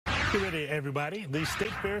Get ready, everybody. The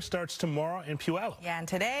State Fair starts tomorrow in Puyallup. Yeah, and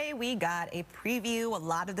today we got a preview, a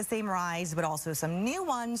lot of the same rides, but also some new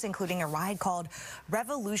ones, including a ride called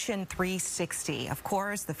Revolution 360. Of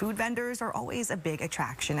course, the food vendors are always a big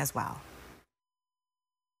attraction as well.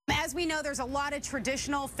 As we know, there's a lot of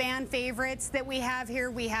traditional fan favorites that we have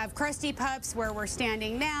here. We have Krusty Pups, where we're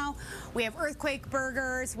standing now. We have Earthquake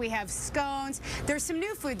Burgers. We have scones. There's some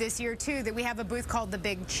new food this year, too, that we have a booth called The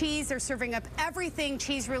Big Cheese. They're serving up everything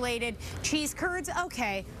cheese-related. Cheese curds,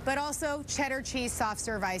 okay, but also cheddar cheese soft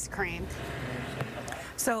serve ice cream.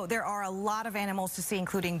 So there are a lot of animals to see,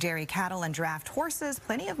 including dairy cattle and draft horses,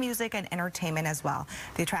 plenty of music and entertainment as well.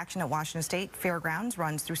 The attraction at Washington State Fairgrounds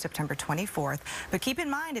runs through September 24th, but keep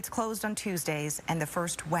in mind it's closed on Tuesdays and the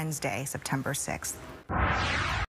first Wednesday, September 6th.